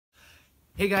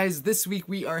Hey guys, this week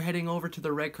we are heading over to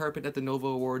the red carpet at the Nova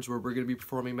Awards where we're going to be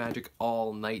performing magic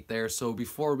all night there. So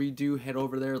before we do head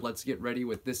over there, let's get ready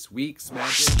with this week's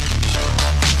magic.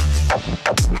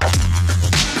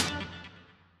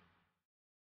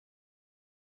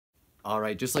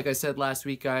 Alright, just like I said last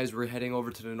week guys, we're heading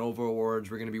over to the Nova Awards.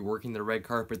 We're going to be working the red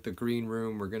carpet, the green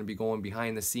room. We're going to be going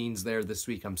behind the scenes there this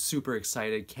week. I'm super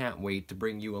excited, can't wait to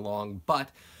bring you along. But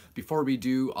before we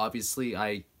do, obviously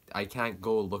I can't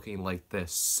go looking like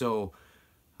this. So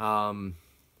I'm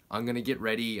going to get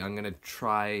ready. I'm going to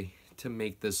try to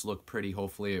make this look pretty.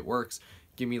 Hopefully it works.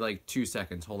 Give me like 2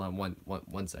 seconds. Hold on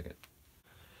one second.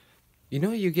 You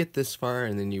know, you get this far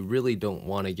and then you really don't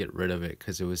want to get rid of it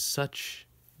because it was such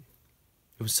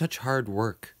hard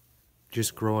work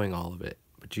just growing all of it.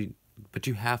 But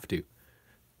you have to.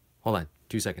 Hold on,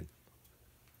 2 seconds.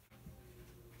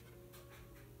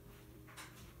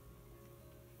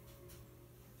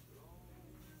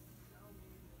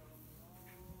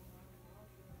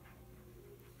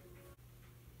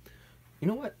 You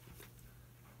know what?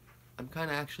 I'm kind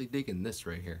of actually digging this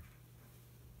right here.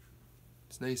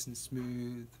 It's nice and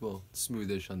smooth. Well,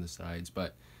 smoothish on the sides,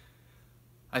 but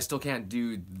I still can't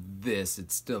do this.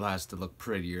 It still has to look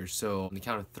prettier. So on the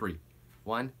count of 3.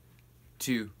 1,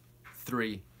 2,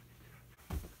 3.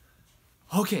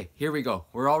 Okay, here we go.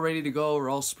 We're all ready to go. We're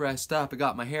all stressed up. I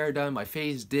got my hair done, my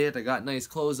face did. I got nice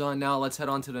clothes on now. Let's head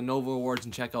on to the Nova Awards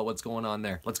and check out what's going on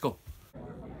there. Let's go.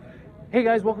 Hey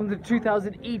guys, welcome to the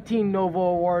 2018 Nova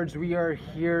Awards. We are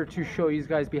here to show you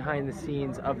guys behind the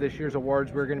scenes of this year's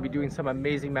awards. We're going to be doing some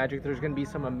amazing magic. There's going to be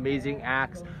some amazing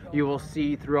acts you will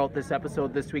see throughout this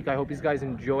episode this week. I hope you guys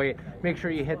enjoy it. Make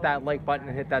sure you hit that like button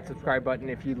and hit that subscribe button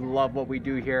if you love what we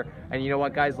do here. And you know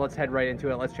what guys, let's head right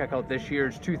into it. Let's check out this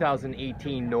year's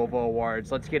 2018 Nova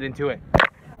Awards. Let's get into it.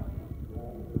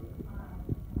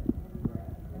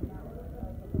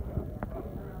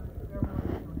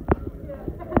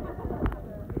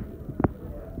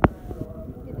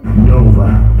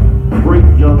 Great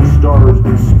young stars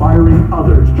inspiring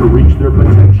others to reach their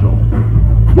potential.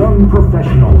 Young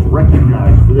professionals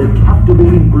recognized for their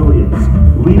captivating brilliance,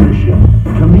 leadership,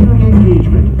 community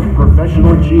engagement,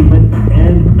 professional achievement,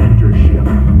 and mentorship.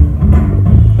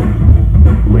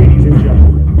 Ladies and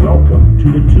gentlemen, welcome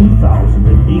to the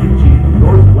 2018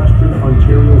 Northwestern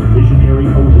Ontario Visionary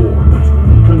Awards.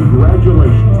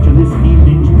 Congratulations to this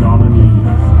evening's nominees.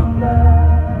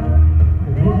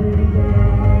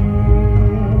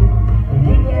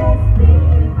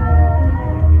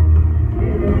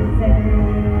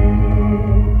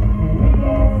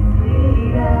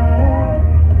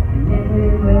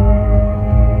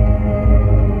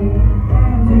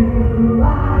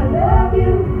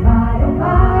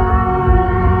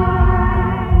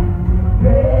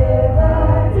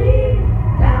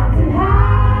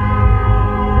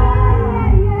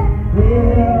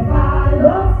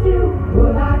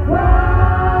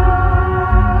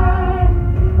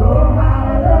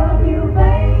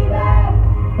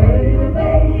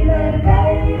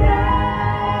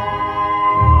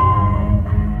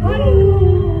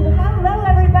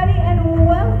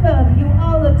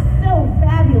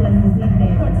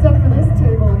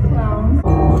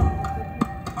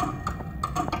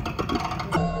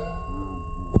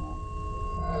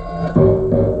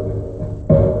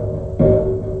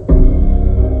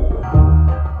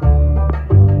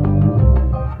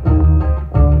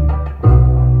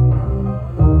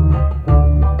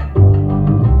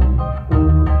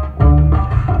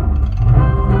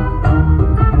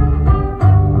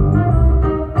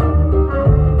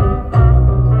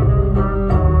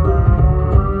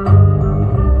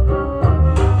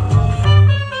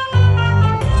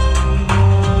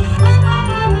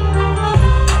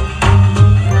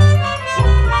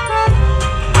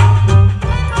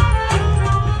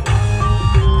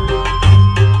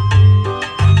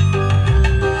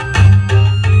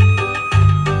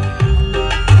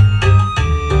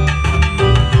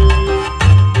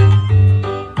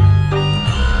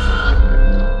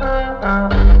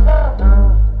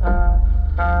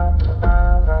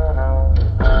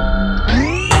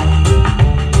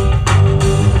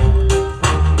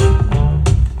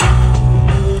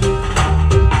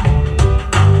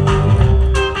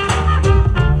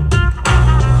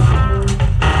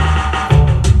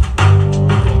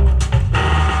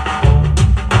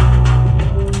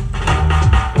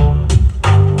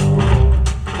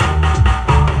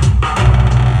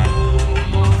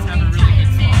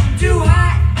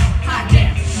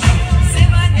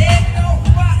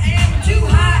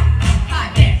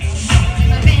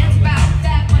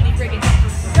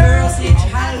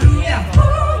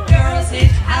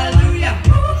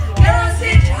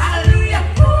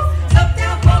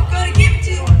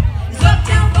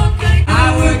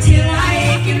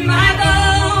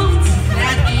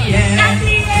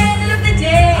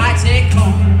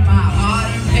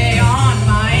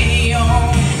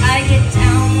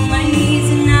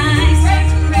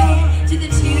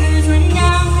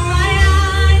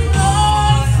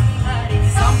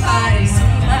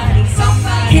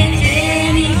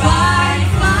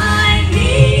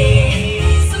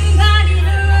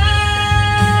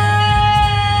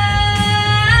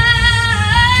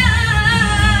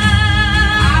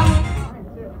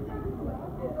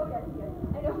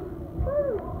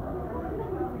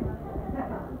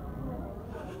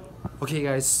 Okay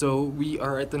guys, so we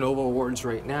are at the Nova Awards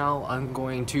right now. I'm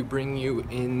going to bring you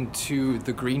into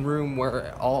the green room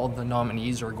where all the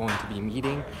nominees are going to be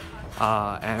meeting.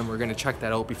 And we're gonna check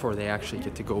that out before they actually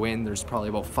get to go in. There's probably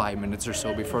about 5 minutes or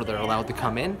so before they're allowed to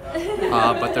come in.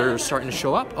 But they're starting to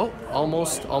show up. Oh,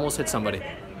 almost hit somebody.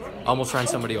 Almost ran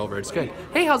somebody over. It's good.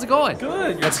 Hey, how's it going?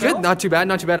 Good. That's good. Not too bad.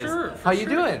 Not too bad. Sure. How you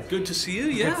doing? Good to see you.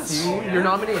 Yes. Good to see you. You're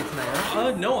nominated tonight,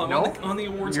 right? No, I'm on the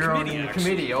awards You're committee. on the actually.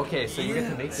 committee. Okay, so you get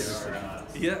to make the decision.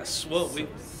 Yes. Well,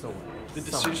 So, the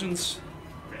decisions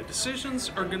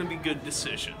are going to be good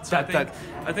decisions. I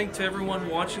think to everyone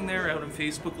watching there out in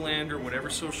Facebook land or whatever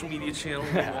social media channel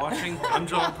you're watching, I'm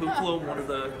John Puplo, one of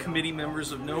the committee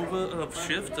members of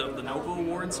Shift of the Nova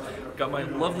Awards. Got my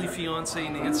lovely fiance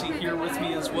Nancy here with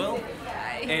me as well.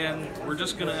 And we're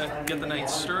just gonna get the night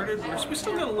started. We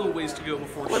still got a little ways to go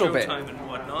before showtime and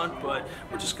whatnot, but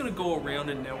we're just gonna go around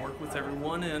and network with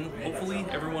everyone, and hopefully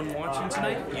everyone watching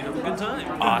tonight, you have a good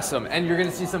time. Awesome, and you're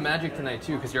gonna see some magic tonight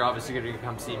too, because you're obviously gonna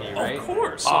come see me, right? Of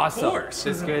course, awesome. Of course.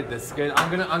 This is good. This is good. I'm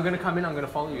gonna come in. I'm gonna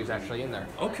follow you actually in there.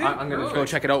 Okay. I'm gonna go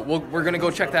check it out. We're gonna go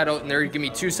check that out in there. Give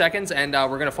me 2 seconds, and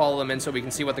we're gonna follow them in so we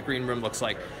can see what the green room looks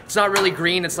like. It's not really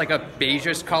green. It's like a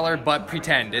beigeish color, but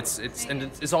pretend.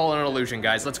 It's all an illusion,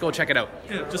 guys. Let's go check it out.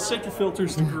 Yeah, just set your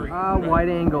filters to green. Wide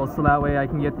angle, so that way I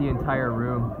can get the entire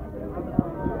room.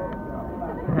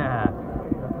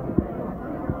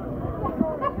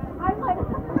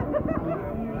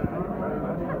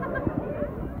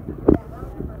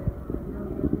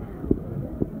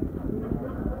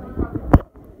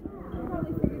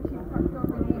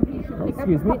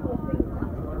 Excuse me.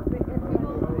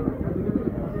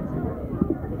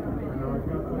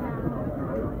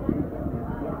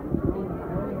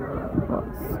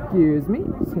 Excuse me,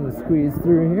 just gonna squeeze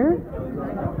through here.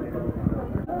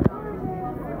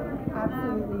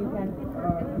 Absolutely, you can.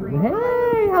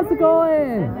 Hey, how's it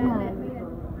going?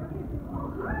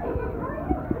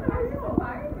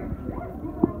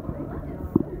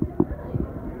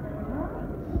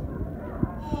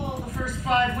 Oh, the first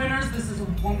 5 winners. This is a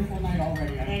wonderful night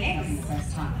already. I think it's having the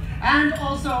best time. And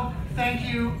also, thank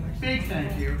you, big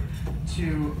thank you,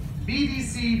 to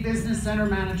BDC Business Center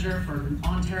Manager for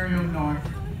Ontario North,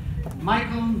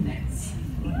 Michael Nitz.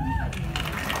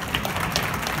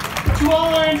 To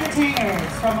all our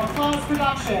entertainers from Applause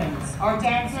Productions, our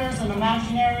dancers and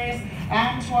Imaginaries,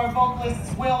 and to our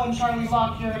vocalists Will and Charlie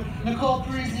Lockyer, Nicole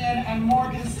Parisian and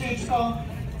Morgan Stachko,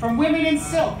 from Women in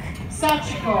Silk,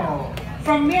 Sachiko,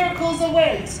 from Miracles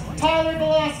Await, Tyler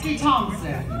Gillespie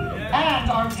Thompson, and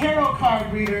our tarot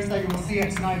card readers that you will see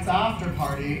at tonight's after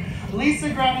party, Lisa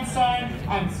Gravenstein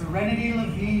and Serenity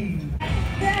Levine.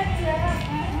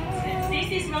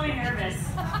 Stacey's really nervous.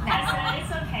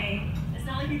 It's okay. It's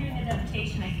not like you're doing a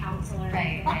deputation at counselor.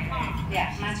 Right.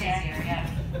 Yeah, much easier, yeah.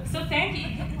 So thank you.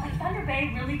 Like Thunder Bay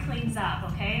really cleans up,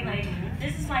 okay? Like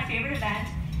this is my favorite event.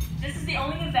 This is the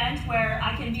only event where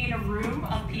I can be in a room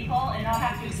of people and not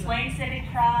have to explain civic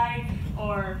pride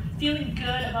or feeling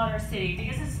good about our city.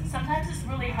 Because sometimes it's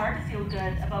really hard to feel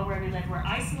good about where we live. We're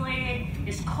isolated,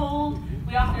 it's cold.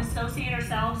 We often associate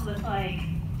ourselves with like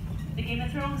the Game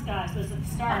of Thrones guys, with the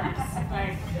Starks,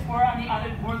 like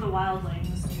we're the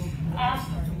wildlings.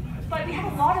 But we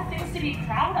have a lot of things to be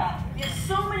proud of. We have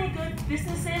so many good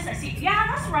businesses. I see, yeah,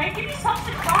 that's right, give me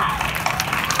something to clap.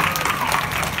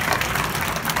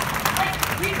 Like,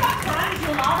 we've got Prime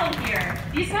Gelato here.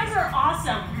 These guys are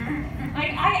awesome.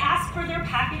 Like, I ask for their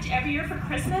package every year for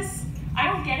Christmas. I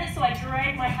don't get it, so I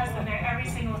drag my husband there every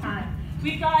single time.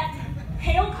 We've got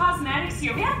Pale Cosmetics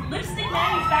here. We have lipstick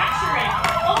manufacturing.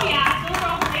 Oh yeah, those are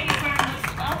all the ladies wearing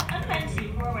lipstick. Well, and men too,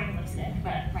 who are wearing lipstick,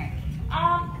 but Right.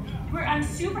 I'm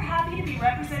super happy to be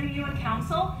representing you in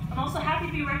council. I'm also happy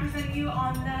to be representing you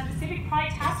on the Civic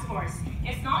Pride Task Force.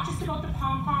 It's not just about the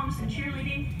pom-poms and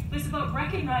cheerleading, but it's about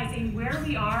recognizing where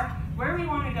we are, where we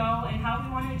want to go, and how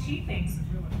we want to achieve things.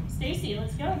 Stacey,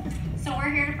 let's go. So we're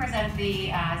here to present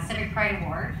the Civic Pride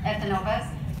Award at the Novas.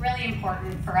 Really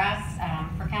important for us,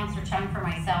 for Councillor Chung, for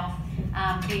myself,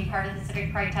 being part of the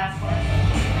Civic Pride Task Force.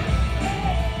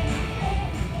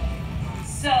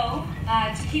 So,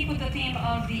 to keep with the theme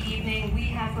of the evening, we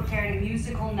have prepared a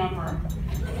musical number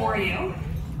for you.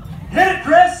 Hit it,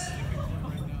 Chris!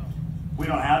 We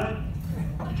don't have it?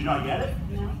 Did you not get it?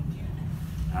 No?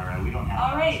 Alright, we don't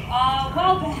have All right,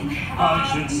 well then.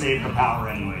 Probably should save the power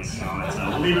anyway, so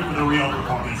we'll leave it for the real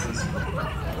performances.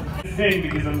 Thing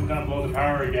because I'm gonna blow the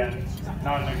power again,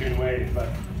 not in a good way, but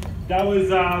that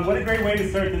was what a great way to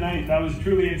start the night. That was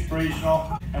truly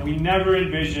inspirational, and we never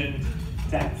envisioned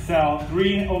to sell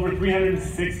over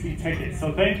 360 tickets.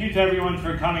 So thank you to everyone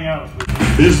for coming out.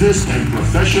 Business and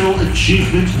Professional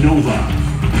Achievement Nova.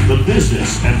 The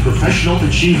Business and Professional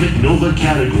Achievement NOVA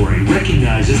category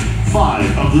recognizes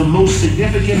 5 of the most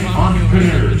significant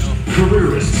entrepreneurs,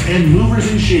 careerists, and movers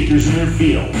and shakers in their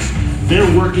fields. Their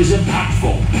work is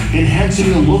impactful,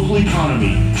 enhancing the local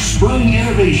economy, spurring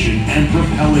innovation, and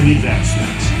propelling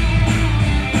advancement.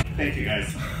 Thank you,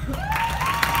 guys.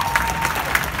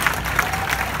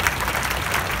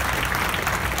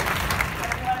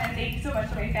 And thank you so much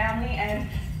to my family and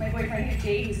my boyfriend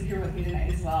Jay, who's here with me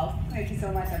tonight as well. Thank you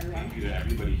so much, everyone. Thank you to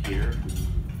everybody here who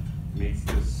makes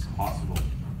this possible.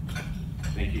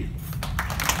 Thank you.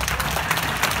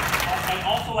 I'd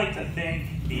also like to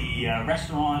thank the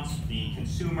restaurants, the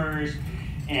consumers,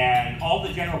 and all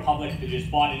the general public that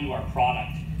just bought into our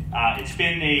product. It's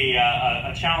been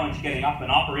a challenge getting up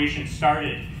an operation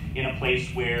started in a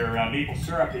place where maple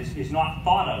syrup is not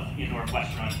thought of in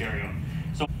Northwestern Ontario.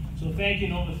 So thank you,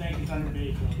 Nova. Thank you, Thunder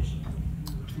Bay, for all this.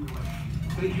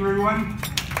 Thank you, everyone.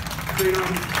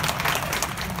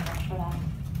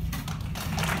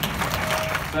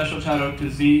 Special shout out to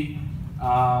Z.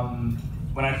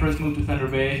 When I first moved to Thunder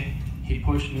Bay, he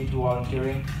pushed me to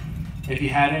volunteering. If he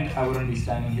hadn't, I wouldn't be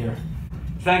standing here.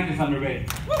 Thank you, Thunder Bay.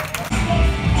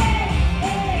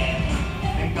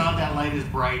 Thank God that light is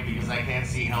bright because I can't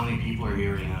see how many people are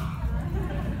here right now.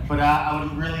 But I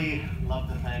would really love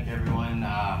to thank everyone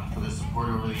for the support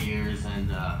over the years,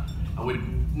 and I would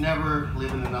never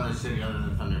live in another city other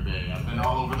than Thunder Bay. I've been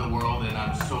all over the world and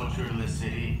I'm so true to this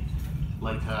city. I'd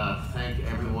like to thank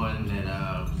everyone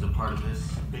that was a part of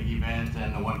this big event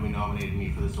and the one who nominated me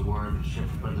for this award and Shift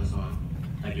for putting this on.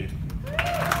 Thank you.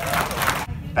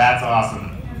 That's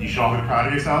awesome. You should all be proud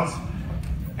of yourselves.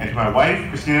 And to my wife,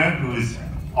 Christina, who is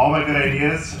all my good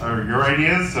ideas are your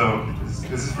ideas, so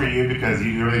this is for you because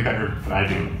you really better than I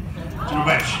do. Too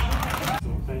much.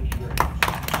 So thank you very much.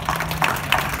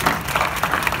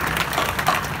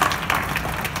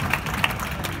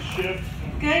 Shift.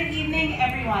 Good evening,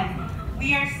 everyone.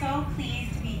 We are so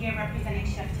pleased to be here representing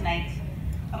Shift tonight.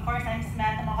 Of course, I'm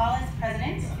Samantha Mahalas,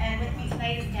 President, and with me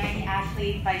tonight is Danny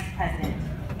Ashley, Vice President.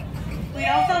 We'd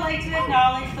also like to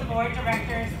acknowledge the board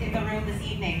directors in the room this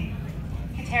evening.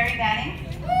 Kateri Banning,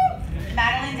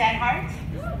 Madeline Denhart,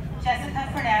 Jessica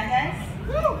Fernandez,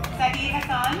 Saeed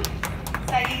Hassan,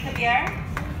 Saeed Kabir,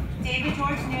 David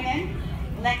George Noonan,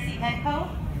 Lexi Penko,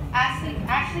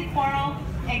 Ashley Quarrell,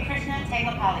 and Krishna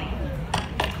Tangapali.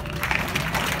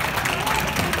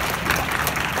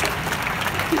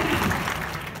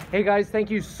 Hey guys, thank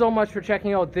you so much for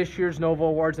checking out this year's Nova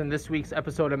Awards and this week's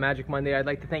episode of Magic Monday. I'd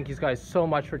like to thank you guys so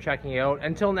much for checking it out.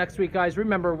 Until next week, guys,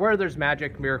 remember, where there's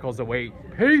magic, miracles await.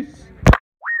 Peace!